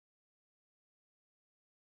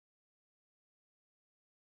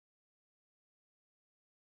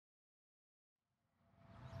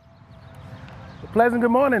Pleasant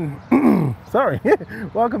good morning. Sorry.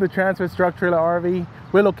 Welcome to Transwest Truck Trailer RV.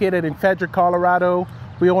 We're located in Frederick, Colorado.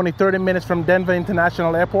 We're only 30 minutes from Denver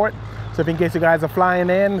International Airport. So if in case you guys are flying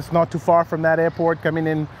in, it's not too far from that airport coming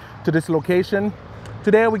in to this location.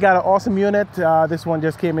 Today we got an awesome unit. This one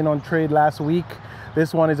just came in on trade last week.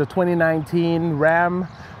 This one is a 2019 Ram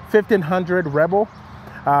 1500 Rebel.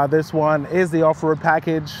 This one is the off-road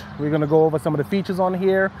package. We're going to go over some of the features on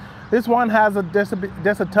here. This one has just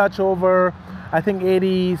a touch over, I think,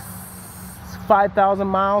 85,000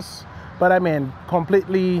 miles, but I mean,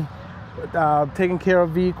 completely taken care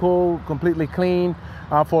of vehicle, completely clean.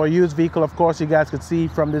 For a used vehicle, of course, you guys could see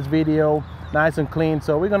from this video, nice and clean.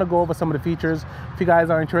 So we're gonna go over some of the features. If you guys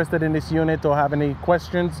are interested in this unit or have any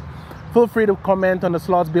questions, feel free to comment on the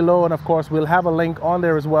slots below, and of course, we'll have a link on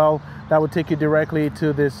there as well that will take you directly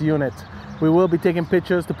to this unit. We will be taking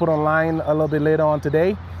pictures to put online a little bit later on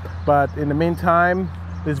today, but in the meantime,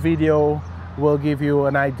 this video will give you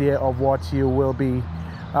an idea of what you will be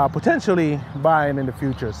potentially buying in the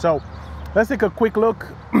future. So let's take a quick look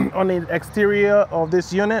on the exterior of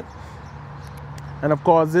this unit. And of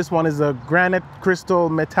course, this one is a granite crystal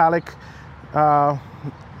metallic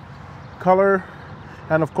color.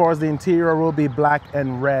 And of course, the interior will be black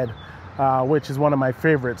and red, which is one of my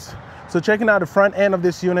favorites. So checking out the front end of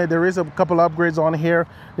this unit, there is a couple upgrades on here.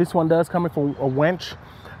 This one does come with a winch.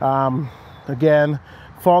 Again,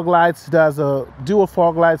 fog lights, does a dual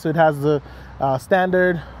fog lights, so it has the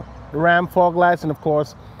standard Ram fog lights and of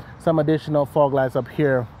course some additional fog lights up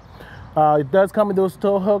here. It does come with those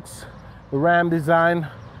tow hooks, the Ram design,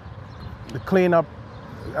 the clean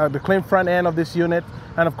front end of this unit,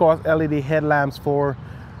 and of course LED headlamps for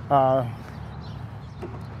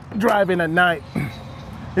driving at night.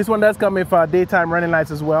 This one does come with daytime running lights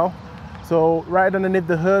as well. So right underneath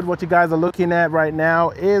the hood, what you guys are looking at right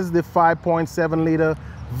now is the 5.7 liter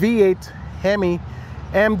V8 Hemi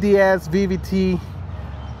MDS VVT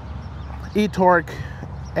e-torque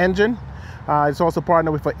engine. It's also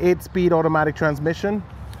partnered with an 8-speed automatic transmission.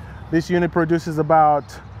 This unit produces about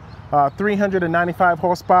 395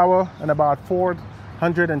 horsepower and about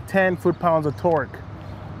 410 foot-pounds of torque.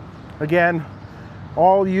 Again,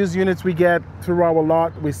 all used units we get through our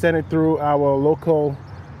lot, we send it through our local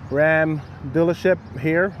Ram dealership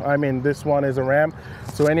here. I mean, this one is a Ram,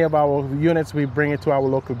 so any of our units, we bring it to our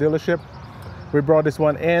local dealership. We brought this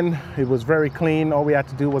one in. It was very clean. All we had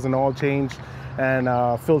to do was an oil change and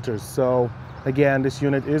filters. So again, this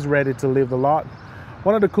unit is ready to leave the lot.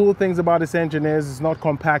 One of the cool things about this engine is it's not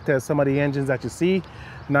compact as some of the engines that you see.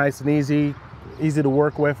 Nice and easy to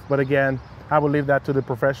work with. But again, I will leave that to the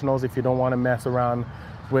professionals if you don't want to mess around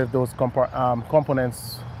with those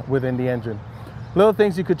components within the engine. Little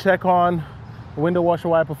things you could check on: window washer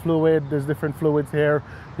wiper fluid. There's different fluids here.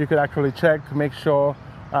 You could actually check to make sure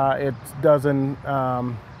it doesn't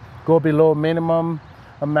go below minimum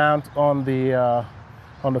amount on the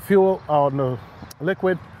fuel, on the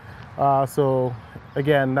liquid. So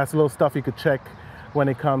again, that's a little stuff you could check when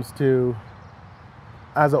it comes to,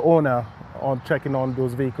 as an owner, on checking on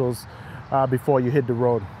those vehicles before you hit the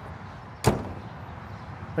road.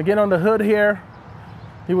 Again, on the hood here,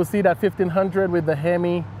 you will see that 1500 with the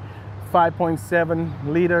Hemi 5.7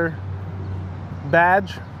 liter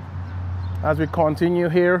badge. As we continue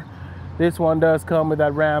here, this one does come with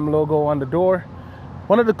that Ram logo on the door.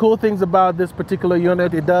 One of the cool things about this particular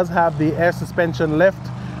unit, it does have the air suspension lift,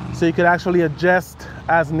 so you can actually adjust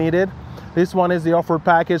as needed. This one is the off-road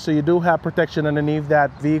package, so you do have protection underneath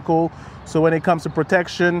that vehicle. So when it comes to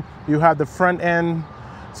protection, you have the front end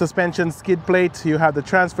suspension skid plate, you have the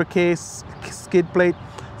transfer case skid plate,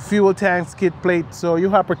 fuel tank skid plate, so you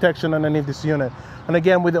have protection underneath this unit. And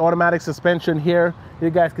again, with the automatic suspension here, you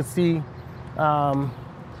guys can see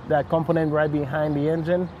that component right behind the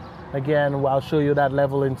engine. Again, I'll show you that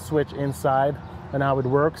leveling switch inside and how it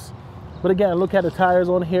works. But again, look at the tires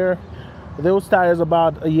on here. Those tires are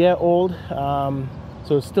about a year old, so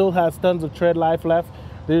it still has tons of tread life left.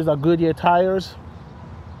 These are Goodyear tires,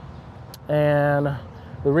 and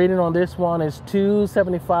the rating on this one is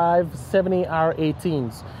 275/70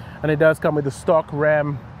 R18s, and it does come with the stock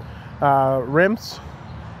Ram rims,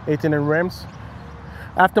 18-inch rims.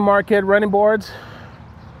 Aftermarket running boards.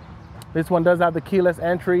 This one does have the keyless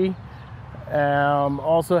entry.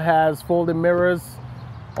 Also has folding mirrors.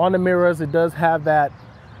 On the mirrors, it does have that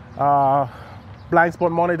blind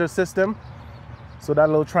spot monitor system. So that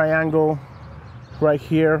little triangle right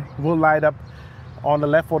here will light up on the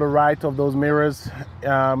left or the right of those mirrors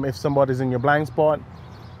if somebody's in your blind spot.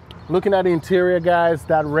 Looking at the interior, guys,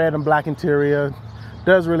 that red and black interior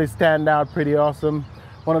does really stand out pretty awesome.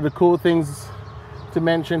 One of the cool things to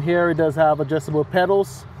mention here, it does have adjustable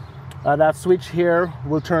pedals. That switch here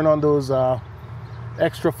will turn on those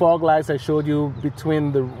extra fog lights I showed you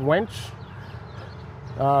between the winch.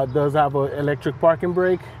 Does have an electric parking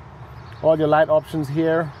brake. All your light options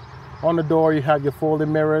here. On the door you have your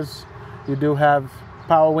folding mirrors. You do have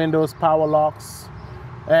power windows, power locks,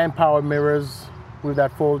 and power mirrors with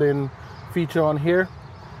that folding feature on here.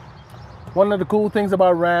 One of the cool things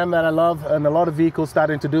about Ram that I love, and a lot of vehicles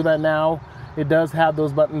starting to do that now, it does have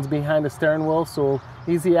those buttons behind the steering wheel, so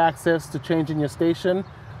easy access to changing your station.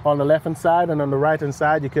 On the left hand side and on the right hand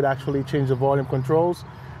side you could actually change the volume controls.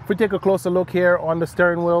 If we take a closer look here on the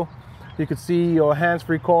steering wheel, you can see your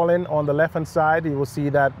hands-free calling. On the left hand side you will see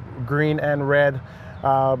that green and red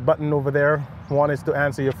button over there. One is to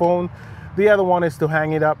answer your phone, the other one is to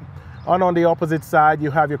hang it up. And on the opposite side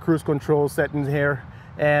you have your cruise control settings here,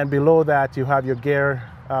 and below that you have your gear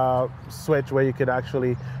switch where you could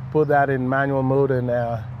actually put that in manual mode and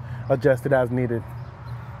adjust it as needed.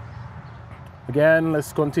 Again,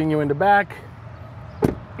 let's continue in the back.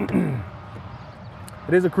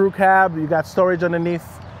 It is a crew cab. You got storage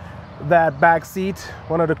underneath that back seat.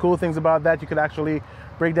 One of the cool things about that, you could actually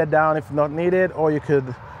break that down if not needed, or you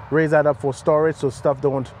could raise that up for storage so stuff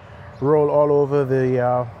don't roll all over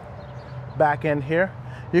the back end here.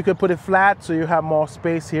 You could put it flat so you have more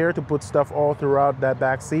space here to put stuff all throughout that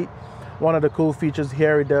back seat. One of the cool features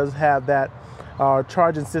here, it does have that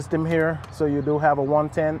charging system here, so you do have a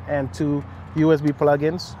 110 and 2 USB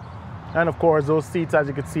plugins. And of course those seats, as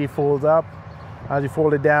you can see, folds up. As you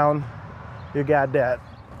fold it down, you got that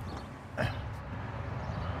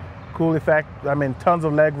cool effect. I mean, tons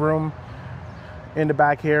of leg room in the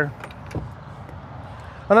back here.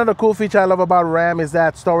 Another cool feature I love about Ram is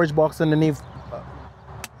that storage box underneath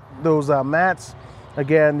those mats.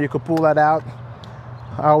 Again, you could pull that out.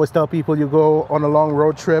 I always tell people, you go on a long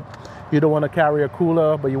road trip, you don't want to carry a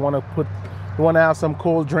cooler, but you want to have some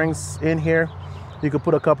cold drinks in here. You could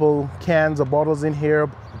put a couple cans or bottles in here,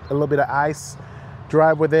 a little bit of ice,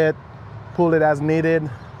 drive with it, pull it as needed.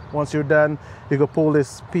 Once you're done, you could pull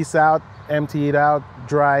this piece out, empty it out,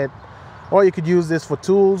 dry it. Or you could use this for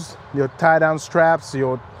tools, your tie down straps,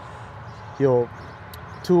 your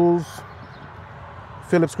tools,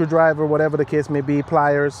 Phillips screwdriver, whatever the case may be,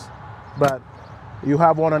 pliers. But you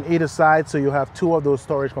have one on either side, so you have 2 of those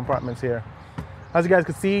storage compartments here. As you guys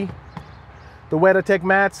can see, the WeatherTech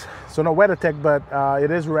mats, so not WeatherTech, but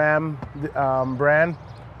it is Ram brand.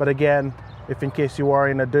 But again, if in case you are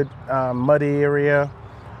in a muddy area,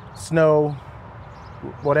 snow,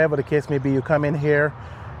 whatever the case may be, you come in here,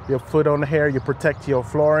 your foot on here, you protect your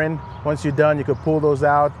flooring. Once you're done, you can pull those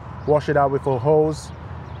out, wash it out with a hose,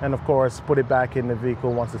 and of course put it back in the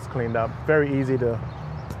vehicle once it's cleaned up. Very easy to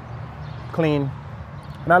clean.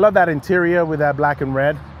 And I love that interior with that black and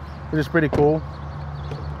red, which is pretty cool.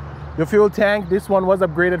 Your fuel tank, this one was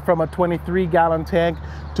upgraded from a 23-gallon tank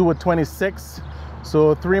to a 26,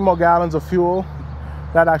 so 3 more gallons of fuel.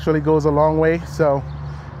 That actually goes a long way, so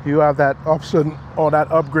you have that option or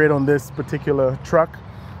that upgrade on this particular truck.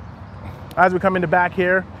 As we come in the back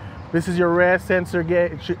here, this is your rear sensor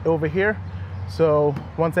gauge over here. So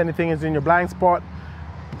once anything is in your blind spot,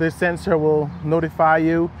 this sensor will notify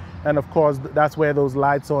you, and of course that's where those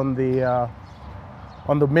lights on the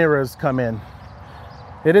mirrors come in.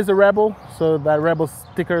 It is a Rebel, so that Rebel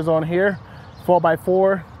sticker is on here,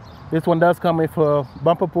 4x4. This one does come with a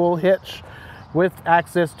bumper pull hitch with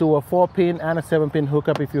access to a 4-pin and a 7-pin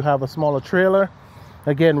hookup if you have a smaller trailer.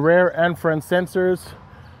 Again, rear and front sensors,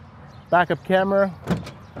 backup camera,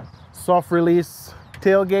 soft release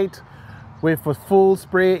tailgate with a full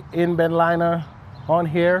spray in-bed liner on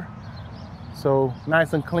here. So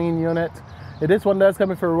nice and clean unit. This one does come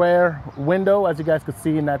with a rear window, as you guys can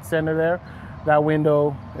see in that center there. That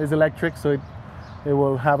window is electric, so it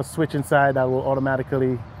will have a switch inside that will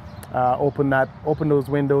automatically open those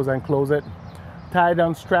windows and close it. Tie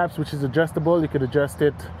down straps, which is adjustable. You could adjust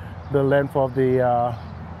it the length of the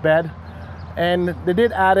bed. And they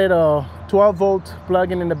did added a 12-volt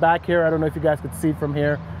plug-in in the back here. I don't know if you guys could see it from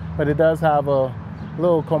here, but it does have a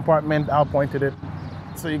little compartment. I'll point at it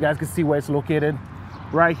so you guys can see where it's located.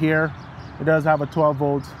 Right here, it does have a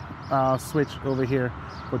 12-volt switch over here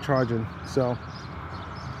for charging. So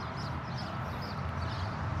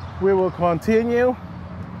we will continue.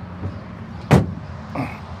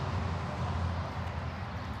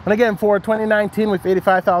 And again, for 2019 with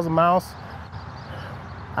 85,000 miles,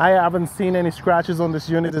 I haven't seen any scratches on this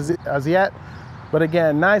unit as yet. But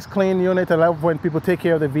again, nice clean unit. I love when people take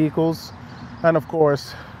care of the vehicles. And of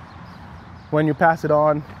course, when you pass it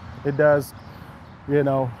on, it does, you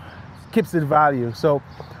know, keeps its value. So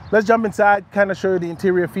let's jump inside, kind of show you the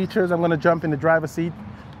interior features. I'm going to jump in the driver's seat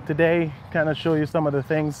today, kind of show you some of the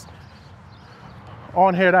things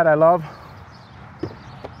on here that I love.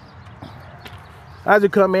 As you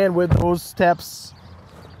come in with those steps,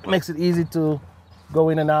 makes it easy to go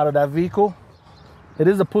in and out of that vehicle. It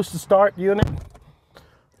is a push to start unit.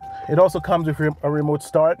 It also comes with a remote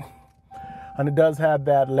start, and it does have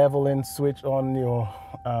that leveling switch on your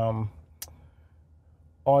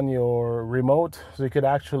remote, so you could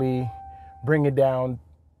actually bring it down,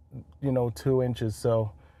 you know, 2 inches.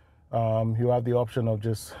 So you have the option of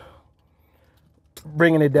just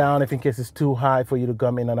bringing it down if in case it's too high for you to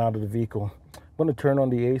come in and out of the vehicle. I'm going to turn on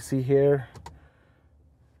the AC here.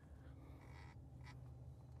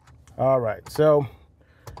 All right, so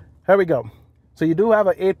here we go. So you do have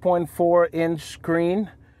an 8.4-inch screen.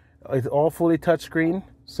 It's all fully touch screen,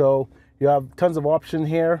 so you have tons of options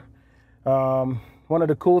here. One of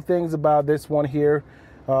the cool things about this one here,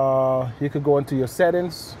 you could go into your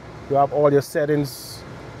settings. You have all your settings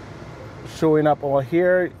showing up all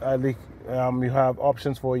here. You have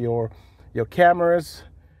options for your cameras.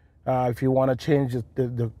 If you want to change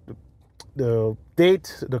the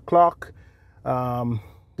date, the clock,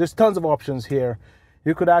 there's tons of options here.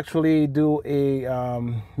 You could actually do a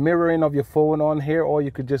mirroring of your phone on here, or you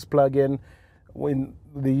could just plug in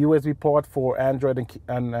the USB port for Android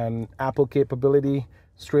and Apple capability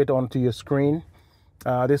straight onto your screen.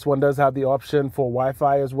 This one does have the option for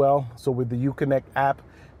Wi-Fi as well. So with the Uconnect app,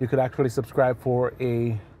 you could actually subscribe for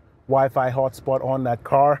a Wi-Fi hotspot on that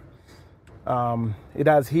car. It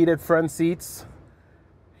has heated front seats,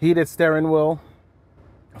 heated steering wheel.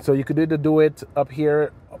 So you could either do it up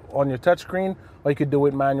here on your touchscreen, or you could do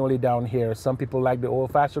it manually down here. Some people like the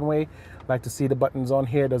old-fashioned way, like to see the buttons on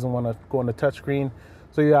here, doesn't want to go on the touchscreen.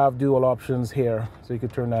 So you have dual options here, so you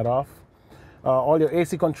could turn that off. All your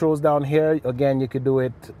AC controls down here, again, you could do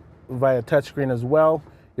it via touchscreen as well.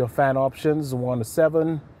 Your fan options, 1 to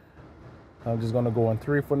 7. I'm just going to go on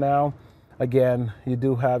 3 for now. Again, you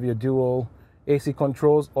do have your dual AC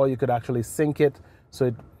controls, or you could actually sync it,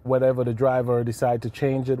 so whatever the driver decide to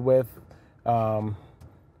change it with,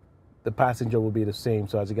 the passenger will be the same.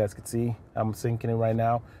 So as you guys can see, I'm syncing it right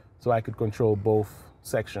now, so I could control both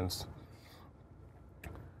sections.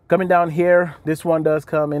 Coming down here, this one does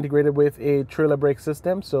come integrated with a trailer brake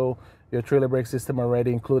system. So your trailer brake system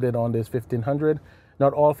already included on this 1500.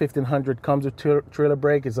 Not all 1500 comes with trailer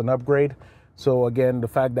brake, it's an upgrade. So again, the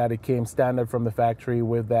fact that it came standard from the factory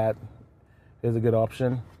with that is a good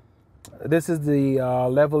option. This is the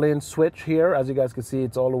leveling switch here. As you guys can see,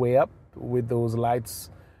 it's all the way up with those lights.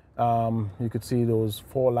 You could see those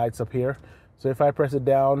 4 lights up here. So if I press it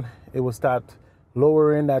down, it will start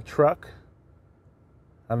lowering that truck.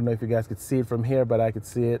 I don't know if you guys could see it from here, but I could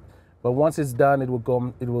see it. But once it's done, it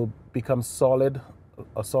will become solid,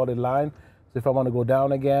 a solid line. So if I want to go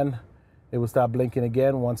down again, it will start blinking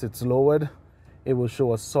again. Once it's lowered, it will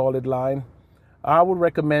show a solid line. I would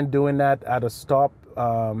recommend doing that at a stop.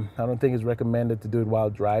 I don't think it's recommended to do it while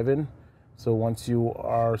driving. So once you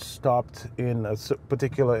are stopped in a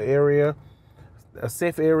particular area, a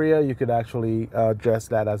safe area, you could actually adjust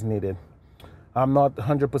that as needed. I'm not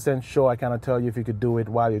 100% sure. I cannot tell you if you could do it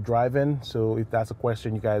while you're driving. So if that's a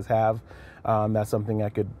question you guys have, that's something I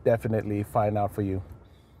could definitely find out for you.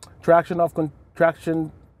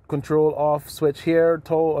 Traction control off switch here,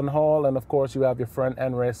 tow and haul, and of course you have your front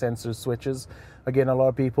and rear sensor switches. Again, a lot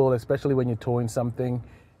of people, especially when you're towing something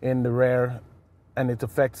in the rear and it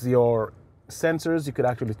affects your sensors, you could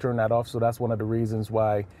actually turn that off. So that's one of the reasons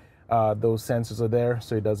why those sensors are there,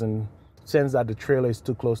 so it doesn't sense that the trailer is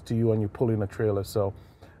too close to you and you're pulling a trailer. So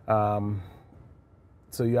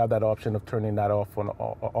so you have that option of turning that off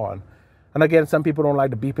on. And again, some people don't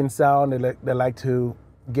like the beeping sound. They like to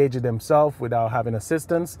gauge it themselves without having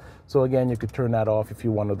assistance. So again, you could turn that off if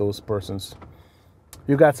you're one of those persons.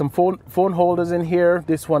 You got some phone holders in here.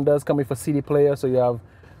 This one does come with a CD player, so you have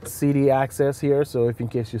CD access here. So if in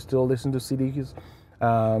case you still listen to CDs,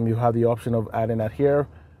 you have the option of adding that here.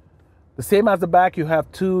 The same as the back, you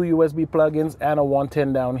have 2 USB plugins and a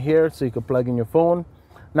 110 down here, so you can plug in your phone.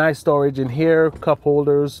 Nice storage in here, cup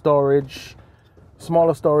holders, storage,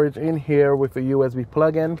 smaller storage in here with a USB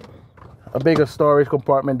plug-in. A bigger storage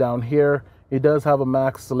compartment down here. It does have a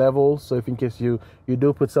max level, so if in case you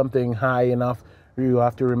do put something high enough, you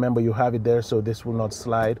have to remember you have it there, so this will not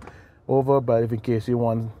slide over. But if in case you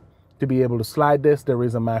want to be able to slide this, there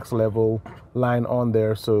is a max level line on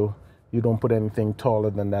there, so you don't put anything taller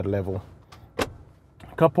than that level.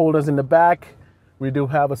 Cup holders in the back. We do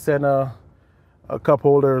have a cup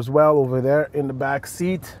holder as well over there in the back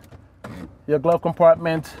seat. Your glove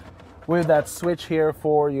compartment with that switch here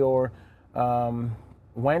for your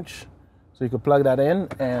winch, so you can plug that in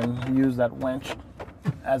and use that winch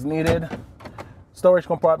as needed. Storage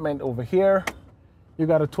compartment over here. You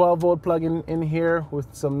got a 12-volt plug in here with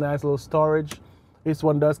some nice little storage. This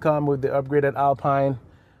one does come with the upgraded Alpine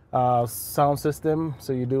sound system.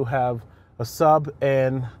 So you do have a sub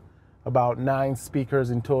and about 9 speakers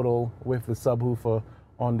in total with the subwoofer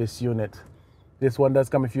on this unit. This one does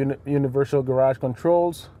come with universal garage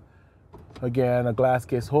controls. Again, a glass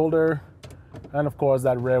case holder, and of course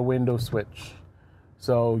that rear window switch.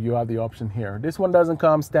 So you have the option here. This one doesn't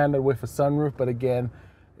come standard with a sunroof, but again,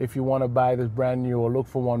 if you want to buy this brand new or look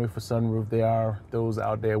for one with a sunroof, there are those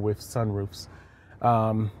out there with sunroofs.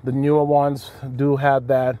 The newer ones do have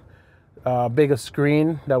that bigger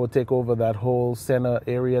screen that will take over that whole center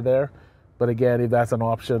area there. But again, if that's an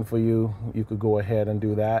option for you, you could go ahead and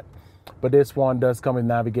do that. But this one does come with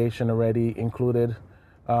navigation already included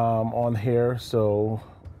on here. So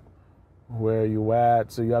where you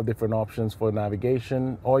at? So you have different options for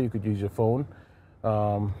navigation, or you could use your phone.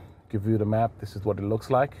 Give you the map. This is what it looks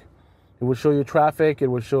like. It will show you traffic. It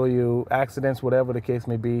will show you accidents, whatever the case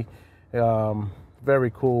may be.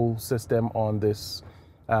 Very cool system on this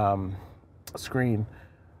screen.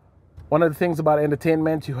 One of the things about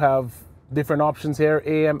entertainment, you have different options here: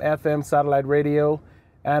 AM, FM, satellite radio,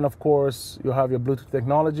 and of course you have your Bluetooth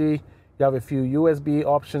technology. You have a few USB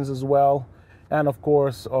options as well, and of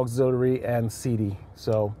course auxiliary and CD.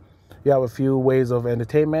 So you have a few ways of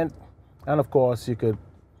entertainment, and of course you could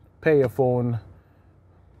pay your phone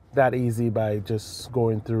that easy by just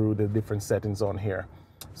going through the different settings on here.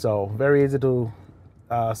 So very easy to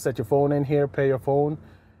set your phone in here, pay your phone,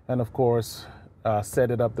 and of course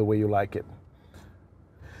set it up the way you like it.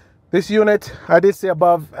 This unit, I did say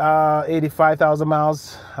above 85,000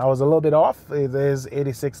 miles. I was a little bit off. It is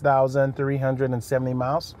 86,370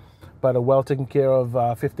 miles, but a well taken care of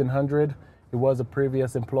 1,500. It was a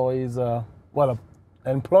previous employee's, an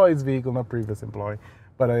employee's vehicle, not previous employee,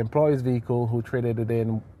 but an employee's vehicle who traded it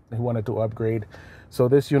in. He wanted to upgrade. So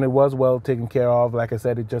this unit was well taken care of. Like I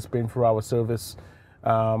said, it just been for our service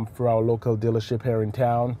for our local dealership here in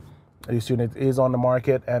town. This unit is on the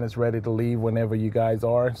market and it's ready to leave whenever you guys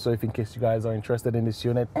are. So if in case you guys are interested in this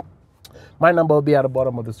unit, my number will be at the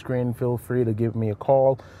bottom of the screen. Feel free to give me a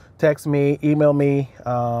call, text me, email me.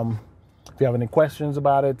 If you have any questions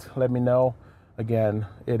about it, let me know. Again,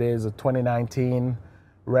 it is a 2019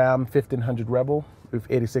 Ram 1500 Rebel with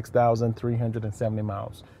 86,370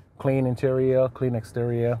 miles. Clean interior, clean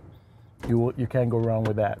exterior. You can't go wrong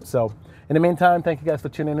with that. So in the meantime, thank you guys for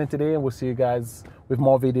tuning in today, and we'll see you guys with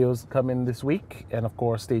more videos coming this week. And of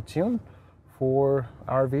course, stay tuned for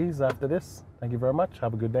RVs after this. Thank you very much.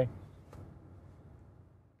 Have a good day.